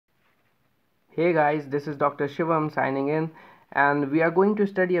Hey guys, this is Dr. Shivaam signing in, and we are going to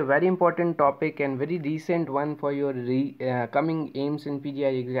study a very important topic and very recent one for your coming AIIMS and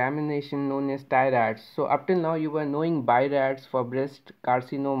PGI examination known as TI-RADS. So up till now you were knowing BI-RADS for breast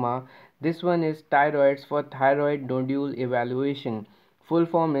carcinoma. This one is TI-RADS for thyroid nodule evaluation. Full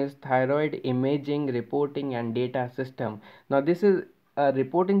form is thyroid imaging reporting and data system. Now this is a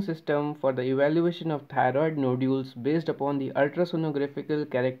reporting system for the evaluation of thyroid nodules based upon the ultrasonographical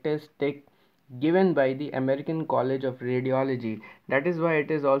characteristic given by the American College of Radiology. That is why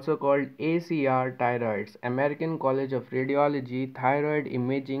it is also called ACR Thyroids, American College of Radiology Thyroid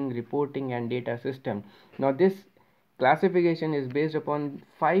Imaging Reporting and Data System. Now this classification is based upon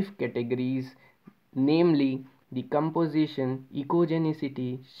 5 categories, namely the composition,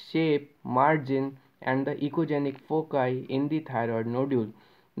 echogenicity, shape, margin, and the echogenic foci in the thyroid nodule.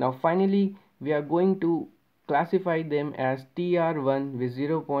 Now finally we are going to classify them as TR1 with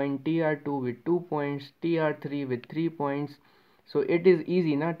 0 point, TR2 with 2 points, TR3 with 3 points. So it is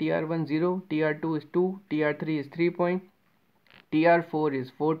easy na, TR1 0, TR2 is 2, TR3 is 3 point, TR4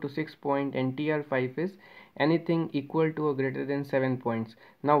 is 4 to 6 point, and TR5 is anything equal to or greater than 7 points.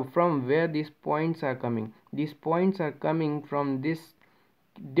 Now from where these points are coming? These points are coming from this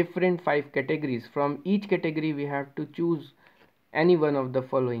different 5 categories. From each category we have to choose any one of the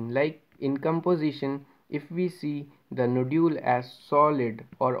following. Like in composition, if we see the nodule as solid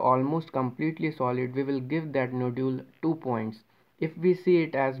or almost completely solid, we will give that nodule 2 points. If we see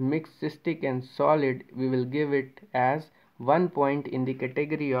it as mixed cystic and solid, we will give it as 1 point in the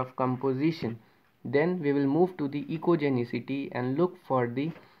category of composition. Then we will move to the echogenicity and look for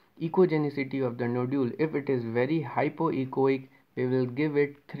the echogenicity of the nodule. If it is very hypoechoic, we will give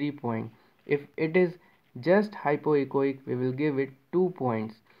it 3 points. If it is just hypoechoic, we will give it 2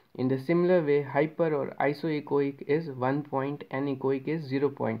 points. In the similar way, hyper or isoechoic is 1 point and echoic is 0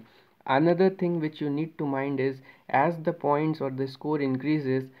 point. Another thing which you need to mind is as the points or the score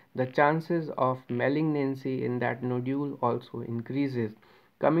increases, the chances of malignancy in that nodule also increases.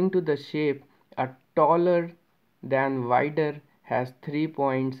 Coming to the shape, a taller than wider has 3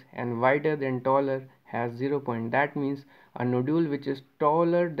 points and wider than taller has 0 point. That means a nodule which is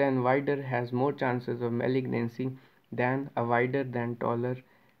taller than wider has more chances of malignancy than a wider than taller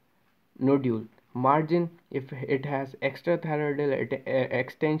nodule. Margin, if it has extrathyroidal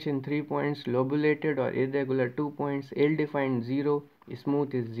extension 3 points, lobulated or irregular 2 points, ill-defined 0,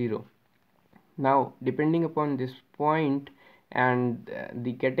 smooth is 0. Now depending upon this point and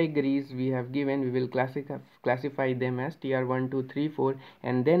the categories we have given, we will classify them as TR1, 2, 3, 4,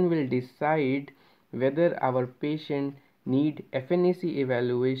 and then we'll decide whether our patient need FNAC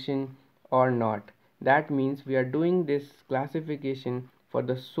evaluation or not. That means we are doing this classification for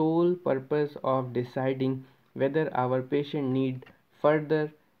the sole purpose of deciding whether our patient need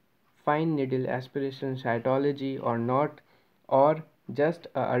further fine needle aspiration cytology or not, or just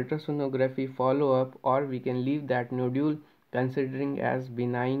a ultrasonography follow up, or we can leave that nodule considering as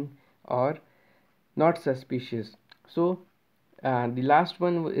benign or not suspicious. So the last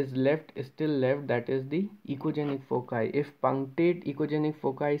one is still left, that is the echogenic foci. If punctate echogenic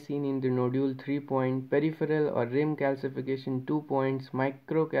foci seen in the nodule, 3 point, peripheral or rim calcification 2 points,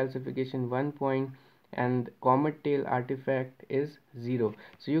 micro calcification 1 point, and comet tail artifact is 0.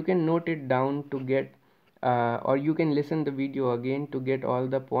 So you can note it down to get or you can listen the video again to get all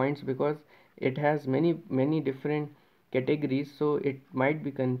the points, because it has many different categories, so it might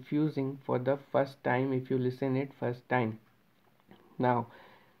be confusing for the first time if you listen it first time. Now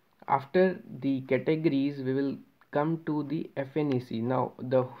after the categories we will come to the FNAC. Now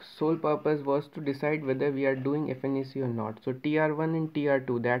the sole purpose was to decide whether we are doing FNAC or not. So TR1 and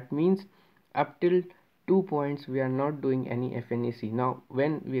TR2, that means up till 2 points we are not doing any FNAC. Now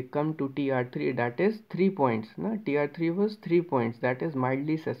when we come to TR3, that is 3 points. Now TR3 was 3 points, that is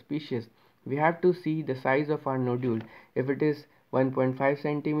mildly suspicious. We have to see the size of our nodule. If it is 1.5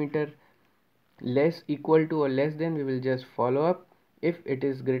 centimeter less, equal to or less than, we will just follow up. If it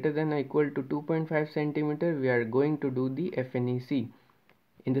is greater than or equal to 2.5 centimeter, we are going to do the FNAC.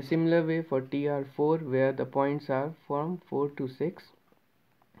 In the similar way for TR4, where the points are from 4 to 6,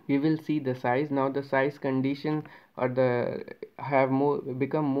 we will see the size. Now the size condition or the have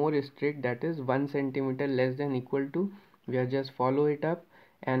become more strict, that is 1 centimeter less than equal to, we are just follow it up,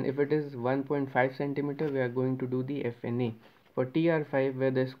 and if it is 1.5 centimeter, we are going to do the FNA. For TR5,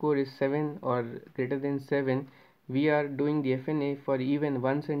 where the score is 7 or greater than 7, we are doing the FNA for even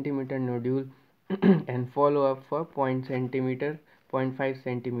 1 centimeter nodule and follow up for 0.5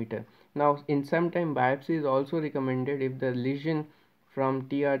 centimeter. Now in some time biopsy is also recommended if the lesion from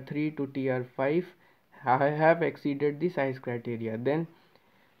TR3 to TR5 have exceeded the size criteria. Then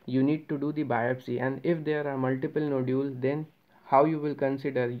you need to do the biopsy, and if there are multiple nodules, then how you will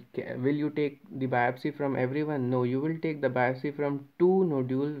consider? Will you take the biopsy from everyone? No, you will take the biopsy from two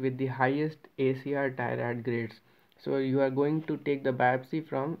nodules with the highest ACR TI-RADS grades. So you are going to take the biopsy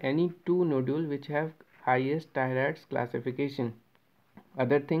from any two nodules which have highest TI-RADS classification.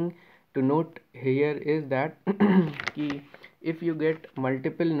 Other thing to note here is that if you get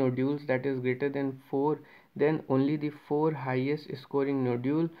multiple nodules, that is greater than 4, then only the 4 highest scoring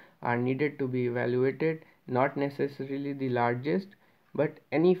nodules are needed to be evaluated, not necessarily the largest, but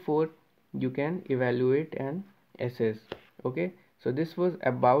any 4 you can evaluate and assess. Okay, so this was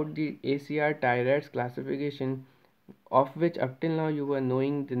about the ACR TI-RADS classification, of which up till now you were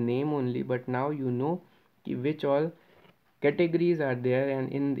knowing the name only, but now you know which all categories are there,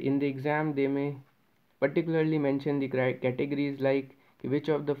 and in the exam they may particularly mention the categories like which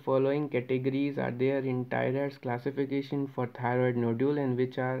of the following categories are there in TI-RADS classification for thyroid nodule and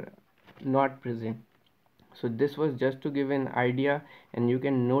which are not present. So this was just to give an idea, and you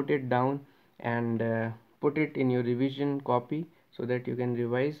can note it down and put it in your revision copy so that you can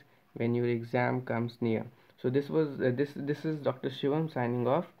revise when your exam comes near. So this was this is Dr. Shivam signing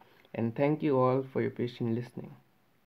off, and thank you all for your patient listening.